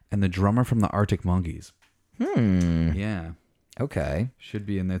Weather, and the drummer from the Arctic Monkeys. Yeah. Okay. Should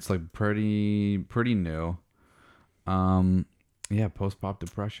be, and it's like pretty new. Yeah, Post-Pop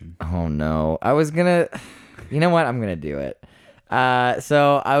Depression. Oh no. I was gonna you know what? I'm gonna do it.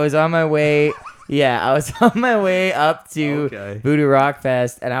 So I was on my way I was on my way up to Voodoo Rock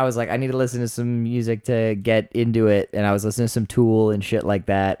Fest and I was like, I need to listen to some music to get into it, and I was listening to some Tool and shit like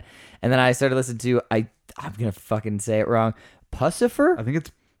that. And then I started listening to I'm gonna fucking say it wrong. Pussifer? I think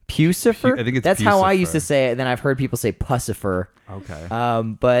it's Pucifer? I think it's That's how I used to Pucifer. say it. Then I've heard people say Pucifer. Okay.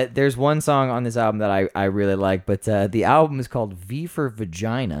 But there's one song on this album that I really like. But the album is called V for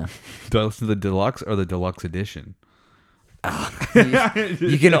Vagina. Do I listen to the deluxe or the deluxe edition?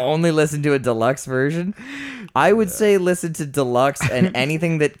 You can only listen to a deluxe version. I would say listen to deluxe, and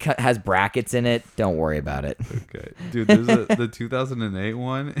anything that has brackets in it, don't worry about it. Okay, dude. The 2008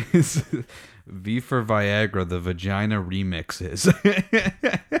 one is V for Viagra, the Vagina remixes.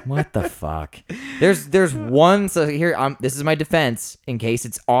 What the fuck? There's one. So here, this is my defense in case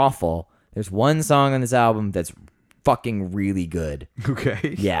it's awful. There's one song on this album that's fucking really good.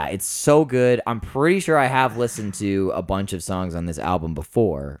 Okay. Yeah, it's so good. I'm pretty sure I have listened to a bunch of songs on this album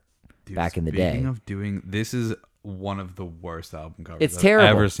before, Dude, back in the day. Speaking of doing, this is one of the worst album covers It's I've terrible.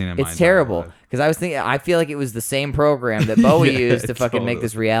 ever seen in my It's entire terrible life. because I was thinking. I feel like it was the same program that Bowie Yeah, used to fucking make totally.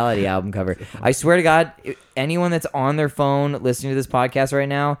 this reality album cover. I swear to God, anyone that's on their phone listening to this podcast right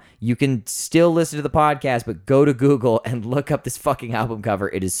now, you can still listen to the podcast, but go to Google and look up this fucking album cover.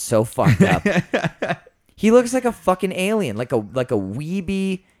 It is so fucked up. He looks like a fucking alien, like a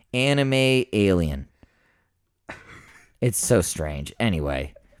weeby anime alien. It's so strange.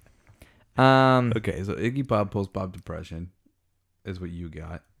 Anyway. Okay, so Iggy Pop post-pop depression is what you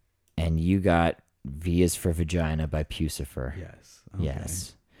got. And you got V is for Vagina by Pucifer. Yes. Okay.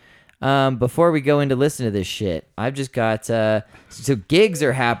 Yes. Before we go into listen to this shit, I've just got so gigs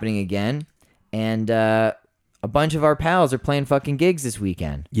are happening again, and a bunch of our pals are playing fucking gigs this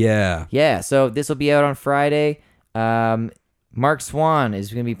weekend. Yeah. Yeah, so this will be out on Friday. Mark Swan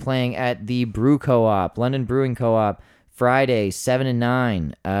is going to be playing at the Brew Co-op, London Brewing Co-op, Friday, 7 and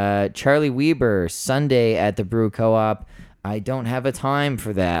 9. Charlie Weber, Sunday at the Brew Co-op. I don't have a time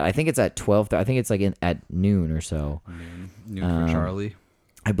for that. I think it's at 12. I think it's like at noon or so. Noon for Charlie.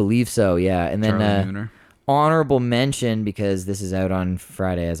 I believe so, yeah. And then Charlie Nooner. honorable mention, because this is out on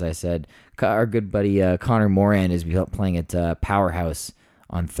Friday, as I said, our good buddy Connor Moran is playing at Powerhouse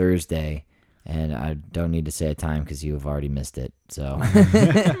on Thursday. And I don't need to say a time because you have already missed it. So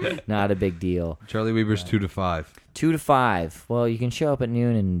not a big deal. Charlie Weber's 2 to 5. 2 to 5. Well, you can show up at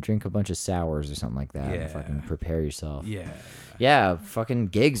noon and drink a bunch of sours or something like that. Yeah. And fucking prepare yourself. Yeah. Yeah, fucking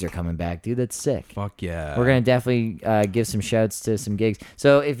gigs are coming back, dude. That's sick. Fuck yeah. We're going to definitely give some shouts to some gigs.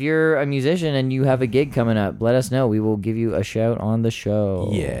 So if you're a musician and you have a gig coming up, let us know. We will give you a shout on the show.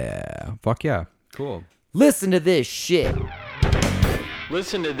 Yeah. Fuck yeah. Cool. Listen to this shit.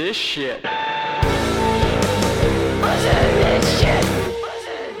 Listen to this shit.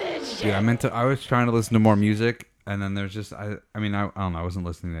 Yeah, I was trying to listen to more music, and then there's just, I don't know, I wasn't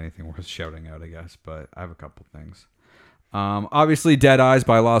listening to anything worth shouting out, I guess, but I have a couple things. Obviously, Dead Eyes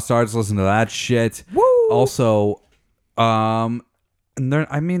by Lost Arts, listen to that shit. Woo! Also, and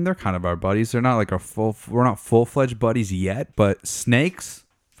they're kind of our buddies. They're not like we're not full-fledged buddies yet, but Snakes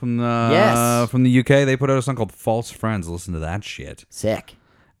from the UK, they put out a song called False Friends. Listen to that shit. Sick.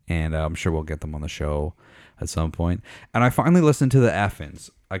 And I'm sure we'll get them on the show at some point. And I finally listened to the Effins.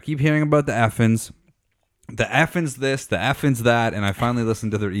 I keep hearing about the Effins. The Effins this, the Effins that, and I finally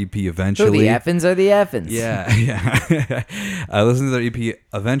listened to their EP eventually. So the Effins are the Effins. Yeah, yeah. I listened to their EP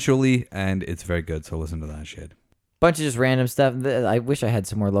eventually, and it's very good, so listen to that shit. Bunch of just random stuff. I wish I had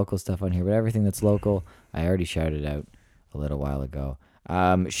some more local stuff on here, but everything that's local, I already shouted out a little while ago.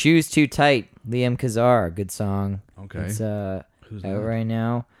 Shoes Too Tight, Liam Kazar, good song. Okay. It's Who's out that? right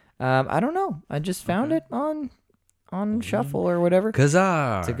now. I don't know. I just found it on Shuffle or whatever.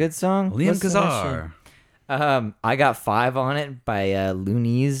 Kazar. It's a good song. Liam Listen to that Kazar. shit. I got 5 on it by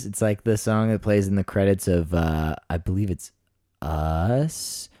Loonies. It's like the song that plays in the credits of I believe it's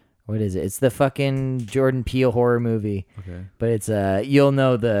Us. What is it? It's the fucking Jordan Peele horror movie. Okay. But it's you'll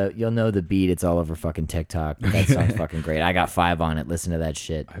know the beat. It's all over fucking TikTok. That song's fucking great. I got 5 on it. Listen to that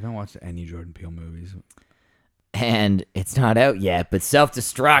shit. I haven't watched any Jordan Peele movies. And it's not out yet, but Self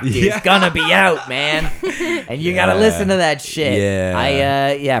Destruct is gonna be out, man. And you gotta listen to that shit.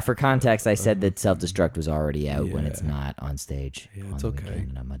 Yeah. For context, I said that Self Destruct was already out when it's not on stage. Yeah, on it's the okay. weekend,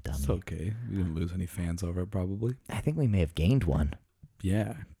 and I'm a dummy. It's okay. You didn't lose any fans over it, probably. I think we may have gained one.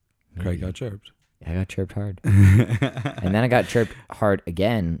 Yeah. Craig got chirped. I got chirped hard. And then I got chirped hard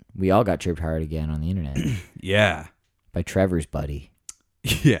again. We all got chirped hard again on the internet Yeah. by Trevor's buddy.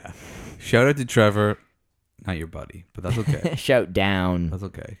 Yeah. Shout out to Trevor. Not your buddy, but that's okay. Shout down That's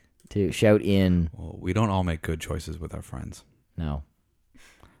okay. to shout in. Well, we don't all make good choices with our friends. No.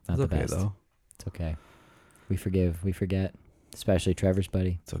 Not It's the okay, best. though. It's okay. We forgive. We forget. Especially Trevor's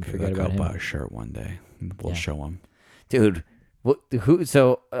buddy. It's We okay. forget I'll about buy him. a shirt one day. We'll Yeah. show him. Dude, Who?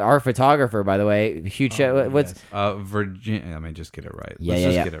 So our photographer, by the way, huge. What's? Virginia. Let me just get it right. Yeah, Let's yeah,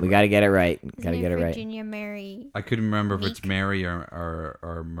 just yeah. get it We right. got to get it right. Isn't Got to it get it right. Virginia Mary I couldn't remember if it's Meek? Mary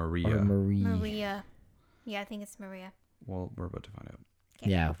or Maria. Or Marie. Maria. Yeah, I think it's Maria. Well, we're about to find out.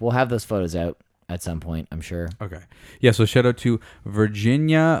 Yeah, we'll have those photos out at some point, I'm sure. Okay. Yeah, so shout out to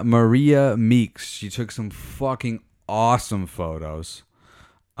Virginia Maria Meeks. She took some fucking awesome photos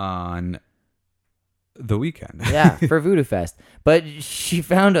on the weekend. Yeah, for Voodoo Fest. But she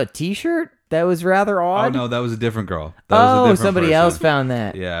found a T-shirt that was rather Oh, odd. no, that was a different girl. That was a different somebody person. else found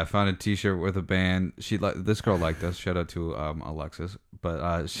that. Yeah, I found a T-shirt with a band. This girl liked us. Shout out to Alexis.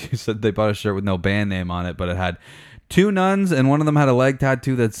 But she said they bought a shirt with no band name on it, but it had 2 nuns, and one of them had a leg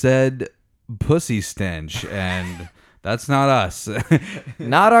tattoo that said "Pussy Stench," and that's not us.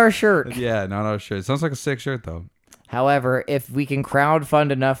 Not our shirt. Yeah, not our shirt. Sounds like a sick shirt though. However, if we can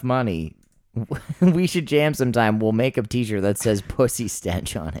crowdfund enough money, we should jam sometime. We'll make a T-shirt that says "Pussy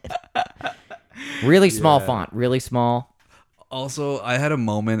Stench" on it. Really small font. Really small. Also, I had a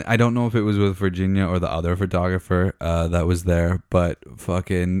moment. I don't know if it was with Virginia or the other photographer that was there, but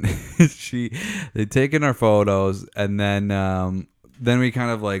fucking they taken our photos, and then we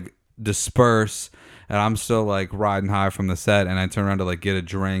kind of like disperse, and I'm still like riding high from the set, and I turn around to like get a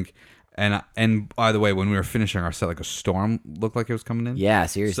drink, and by the way, when we were finishing our set, like a storm looked like it was coming in. Yeah,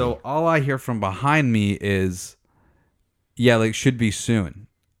 seriously. So all I hear from behind me is, "Yeah, like should be soon,"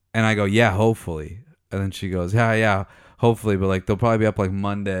 and I go, "Yeah, hopefully," and then she goes, "Yeah, hopefully, but like they'll probably be up like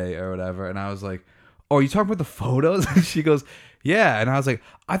Monday or whatever." And I was like, "Oh, are you talking about the photos?" And she goes, "Yeah." And I was like,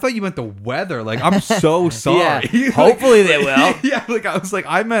 "I thought you meant the weather. Like, I'm so sorry." Yeah, Like, hopefully they will. Yeah, like I was like,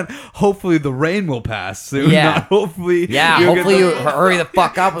 I meant hopefully the rain will pass soon. Yeah. Not hopefully. Yeah, you'll get hopefully the- you hurry the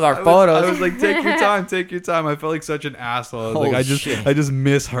fuck up with our I photos. was like, take your time, take your time. I felt like such an asshole. I was like, Holy I shit. just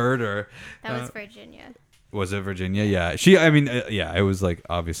misheard her. That was Virginia. Was it Virginia? Yeah. Yeah, it was like,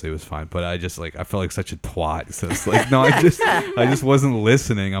 obviously it was fine, but I felt like such a twat. So it's like, no, I just wasn't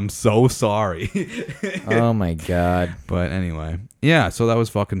listening. I'm so sorry. Oh my god. But anyway, yeah, so that was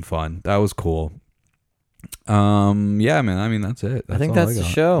fucking fun. That was cool. Yeah, man, I mean, that's it. I think all that's the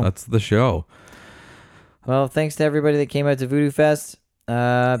got. show. That's the show. Well, thanks to everybody that came out to Voodoo Fest.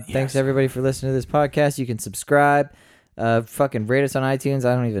 Thanks to everybody for listening to this podcast. You can subscribe. Fucking rate us on iTunes.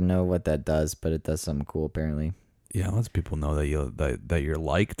 I don't even know what that does, but it does something cool apparently. Yeah, lets people know that you're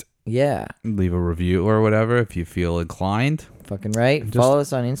liked. Yeah. Leave a review or whatever if you feel inclined. Fucking right. Just- Follow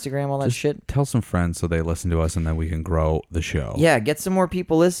us on Instagram, all that Just shit. Tell some friends so they listen to us, and then we can grow the show. Yeah, get some more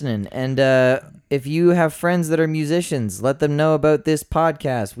people listening. And if you have friends that are musicians, let them know about this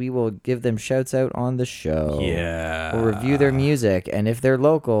podcast. We will give them shouts out on the show. Yeah. We'll review their music. And if they're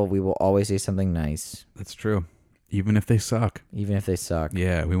local, we will always say something nice, That's true. Even if they suck. even if they suck.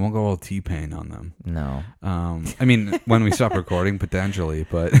 Yeah, we won't go all T-Pain on them. No. I mean, when we stop recording, potentially,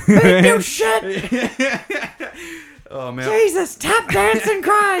 but... You shit! Oh, man. Jesus, tap dancing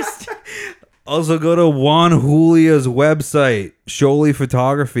Christ! Also, go to Juan Julia's website, Sholey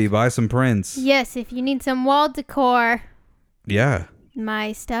Photography. Buy some prints. Yes, if you need some wall decor, Yeah.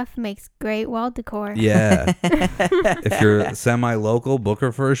 my stuff makes great wall decor. Yeah. If you're semi-local, book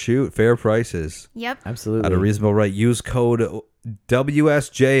her for a shoot. Fair prices. Yep. Absolutely. At a reasonable rate. Use code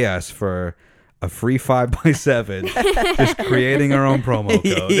WSJS for a free 5x7. Just creating our own promo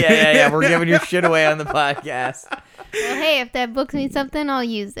code. yeah. We're giving your shit away on the podcast. Well, hey, if that books me something, I'll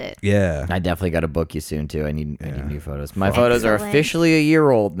use it. Yeah. I definitely got to book you soon too. I need new photos. My photos are Excellent. officially a year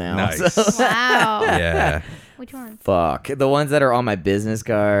old now. Nice. so- Wow. Yeah. Which one? Fuck. The ones that are on my business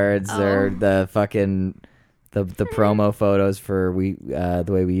cards or the fucking the promo photos for the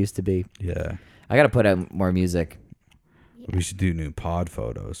way we used to be. Yeah. I got to put out more music. We should do new pod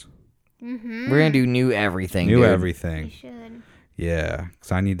photos. Mm-hmm. We're going to do new everything. New dude. You everything. should. Yeah.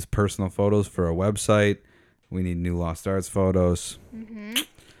 Because I need personal photos for a website. We need new Lost Arts photos. Mm-hmm.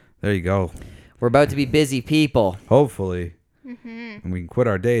 There you go. We're about to be busy people. Hopefully. Mm-hmm. And we can quit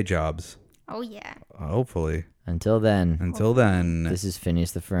our day jobs. Oh, yeah. Hopefully. Until then, Until then. this is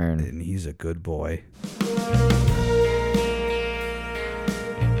Phineas the Fern. And he's a good boy.